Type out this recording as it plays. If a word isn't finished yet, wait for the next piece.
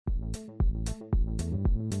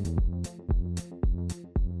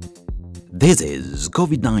This is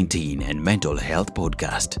COVID-19 and Mental Health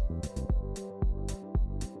Podcast.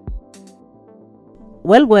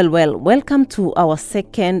 Well. Welcome to our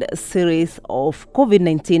second series of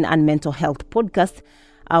COVID-19 and Mental Health Podcast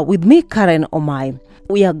with me, Carren Omae.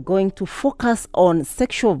 We are going to focus on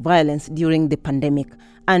sexual violence during the pandemic.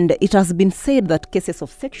 And it has been said that cases of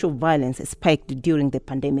sexual violence spiked during the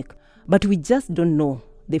pandemic, but we just don't know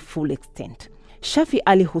the full extent. Shafi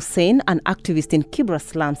Ali Hussein, an activist in Kibra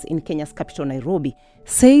Slums in Kenya's capital, Nairobi,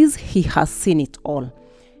 says he has seen it all.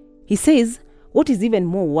 He says what is even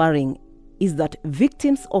more worrying is that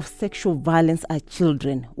victims of sexual violence are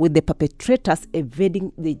children, with the perpetrators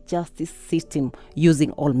evading the justice system using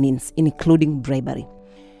all means, including bribery.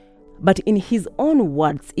 But in his own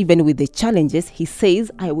words, even with the challenges, he says,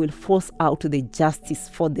 I will force out the justice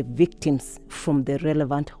for the victims from the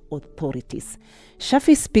relevant authorities.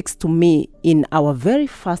 Shafi speaks to me in our very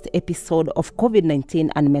first episode of COVID-19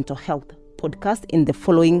 and Mental Health Podcast in the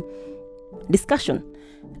following discussion.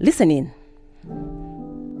 Listen in.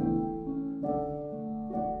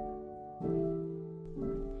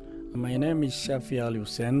 My name is Shafi Ali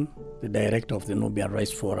Hussein, the director of the Nubian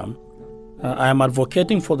Rights Forum. I am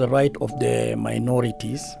advocating for the right of the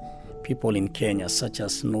minorities, people in Kenya, such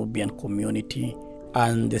as Nubian community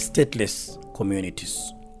and the stateless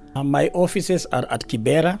communities. My offices are at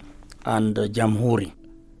Kibera and Jamhuri.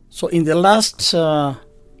 So in the last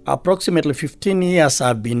approximately 15 years,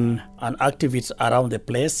 I've been an activist around the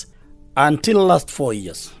place until last 4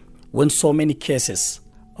 years, when so many cases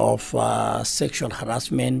of sexual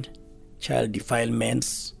harassment, child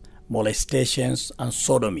defilements, molestations, and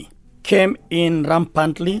sodomy came in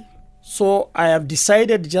rampantly. So I have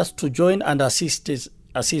decided just to join and assist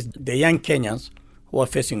the young Kenyans who are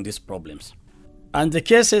facing these problems. And the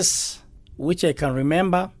cases which I can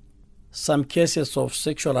remember, some cases of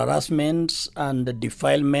sexual harassment and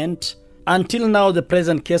defilement. Until now, the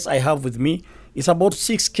present case I have with me is about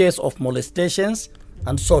 6 cases of molestations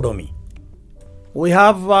and sodomy. We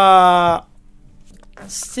have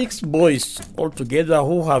 6 boys altogether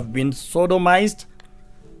who have been sodomized.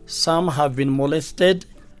 Some have been molested.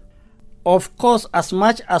 Of course, as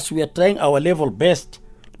much as we are trying our level best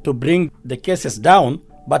to bring the cases down,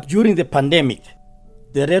 but during the pandemic,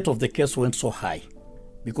 the rate of the case went so high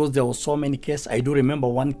because there were so many cases. I do remember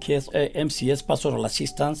one case, MCS pastoral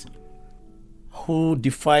assistants, who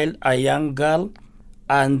defiled a young girl,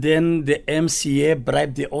 and then the MCA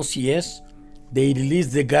bribed the OCS. They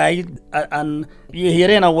released the guy, and he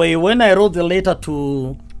ran away. When I wrote the letter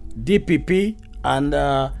to DPP and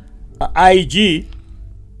IG,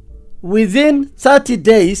 within 30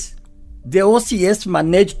 days, the OCS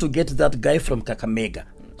managed to get that guy from Kakamega.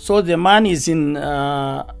 So the man is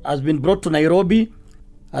has been brought to Nairobi,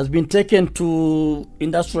 has been taken to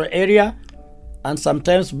industrial area, and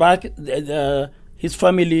sometimes back, his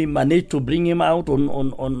family managed to bring him out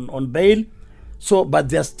on bail. So, but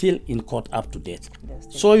they're still in court up to date.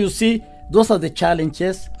 So you see, those are the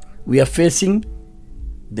challenges we are facing,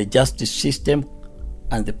 the justice system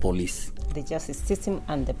and the police. The justice system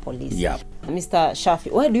and the police. Yeah. Mr.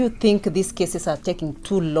 Shafi, why do you think these cases are taking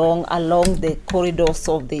too long along the corridors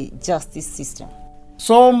of the justice system?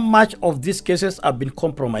 So much of these cases have been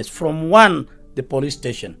compromised. From one, the police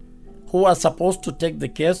station, who are supposed to take the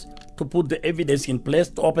case, to put the evidence in place,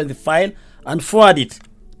 to open the file and forward it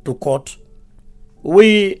to court.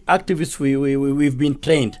 We activists, we've been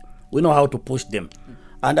trained. We know how to push them.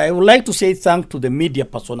 And I would like to say thanks to the media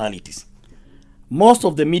personalities. Most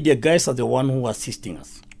of the media guys are the one who are assisting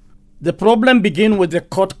us. The problem begins with the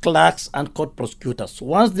court clerks and court prosecutors.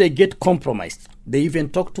 Once they get compromised, they even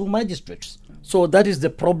talk to magistrates. So that is the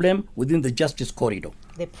problem within the justice corridor.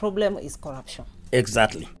 The problem is corruption.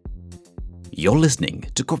 Exactly. You're listening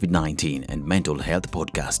to COVID-19 and Mental Health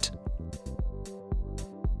Podcast.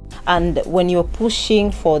 And when you're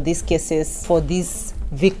pushing for these cases, for these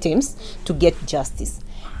victims to get justice,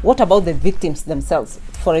 what about the victims themselves?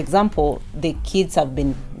 For example, the kids have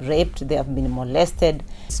been raped, they have been molested.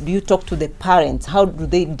 Do you talk to the parents? How do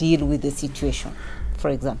they deal with the situation, for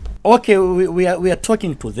example? Okay, we are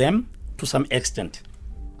talking to them to some extent.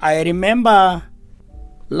 I remember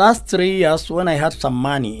last 3 years when I had some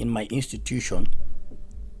money in my institution,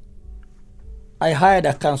 I hired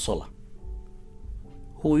a counselor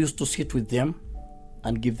who used to sit with them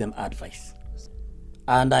and give them advice.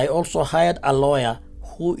 And I also hired a lawyer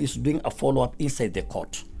who is doing a follow-up inside the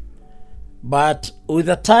court. But with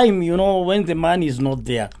the time, when the money is not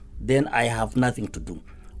there, then I have nothing to do.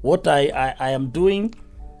 What I am doing,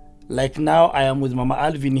 like now I am with Mama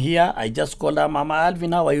Alvin here. I just called her, Mama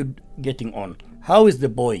Alvin, how are you getting on? How is the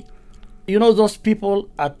boy? Those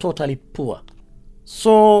people are totally poor.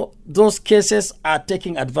 So those cases are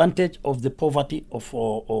taking advantage of the poverty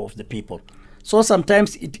of the people. So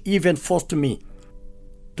sometimes it even forced me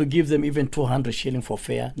to give them even 200 shillings for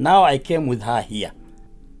fare. Now I came with her here.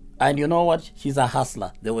 And you know what? She's a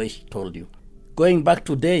hustler, the way she told you. Going back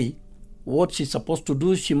today, what she's supposed to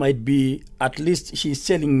do, she might be, at least she's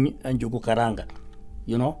selling njugu karanga,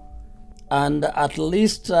 you know. And at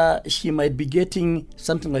least she might be getting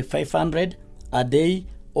something like 500 a day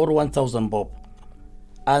or 1,000 bob.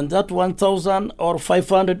 And that 1,000 or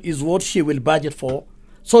 500 is what she will budget for.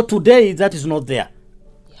 So today, that is not there.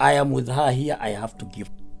 I am with her here. I have to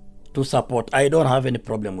give to support. I don't have any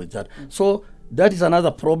problem with that. So that is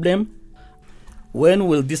another problem. When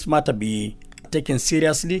will this matter be taken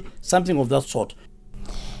seriously? Something of that sort.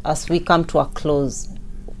 As we come to a close,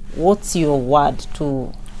 what's your word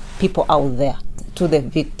to people out there, to the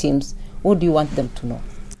victims? What do you want them to know?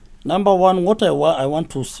 Number one, what I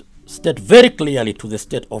want to state very clearly to the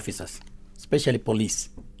state officers, especially police.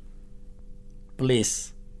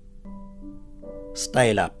 Please,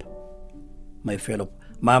 style up, my fellow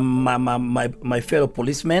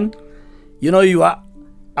policemen. You know, you are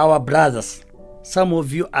our brothers. Some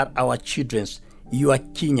of you are our children. You are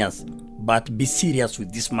Kenyans. But be serious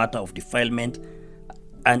with this matter of defilement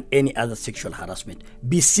and any other sexual harassment.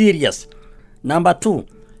 Be serious. Number two,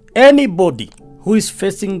 anybody who is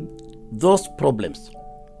facing those problems,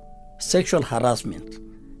 sexual harassment,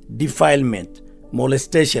 defilement,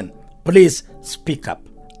 molestation, please speak up.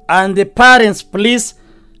 And the parents, please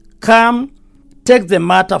come, take the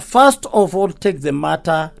matter. First of all, take the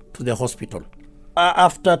matter to the hospital.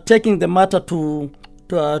 After taking the matter to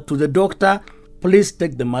the doctor, please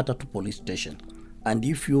take the matter to police station. And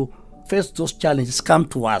if you face those challenges, come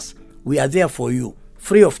to us. We are there for you,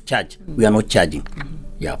 free of charge. We are not charging.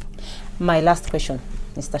 Yep. My last question,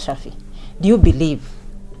 Mr. Shafi. Do you believe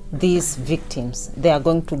these victims, they are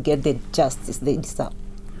going to get the justice they deserve?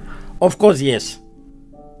 Of course, yes.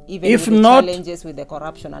 Even if with the not, challenges with the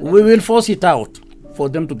corruption and we will force it out for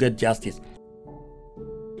them to get justice.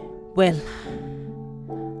 Well,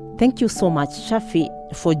 thank you so much, Shafi,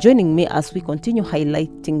 for joining me as we continue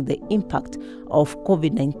highlighting the impact of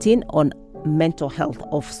COVID-19 on mental health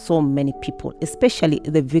of so many people, especially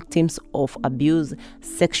the victims of abuse,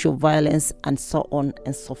 sexual violence, and so on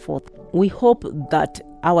and so forth. We hope that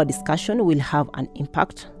our discussion will have an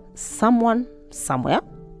impact. Someone, somewhere,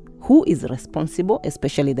 who is responsible,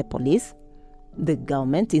 especially the police, the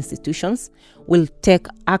government institutions, will take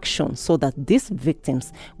action so that these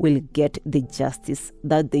victims will get the justice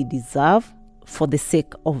that they deserve for the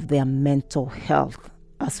sake of their mental health.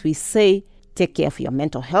 As we say, take care of your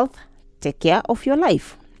mental health, take care of your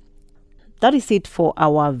life. That is it for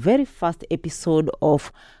our very first episode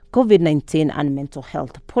of COVID-19 and Mental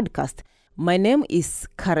Health podcast. My name is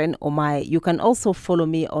Carren Omae. You can also follow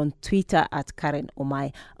me on Twitter at Carren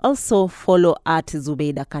Omae. Also follow at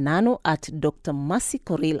Zubeida Kananu, at Dr. Mercy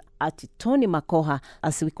Koril, at Tony Makoha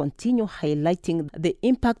as we continue highlighting the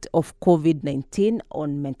impact of COVID-19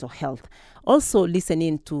 on mental health. Also listen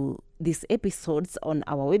in to these episodes on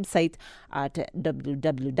our website at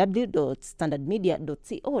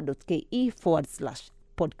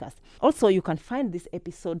www.standardmedia.co.ke/podcast. Also, you can find these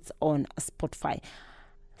episodes on Spotify.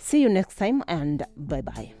 See you next time and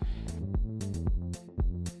bye-bye.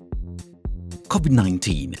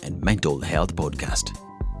 COVID-19 and Mental Health Podcast.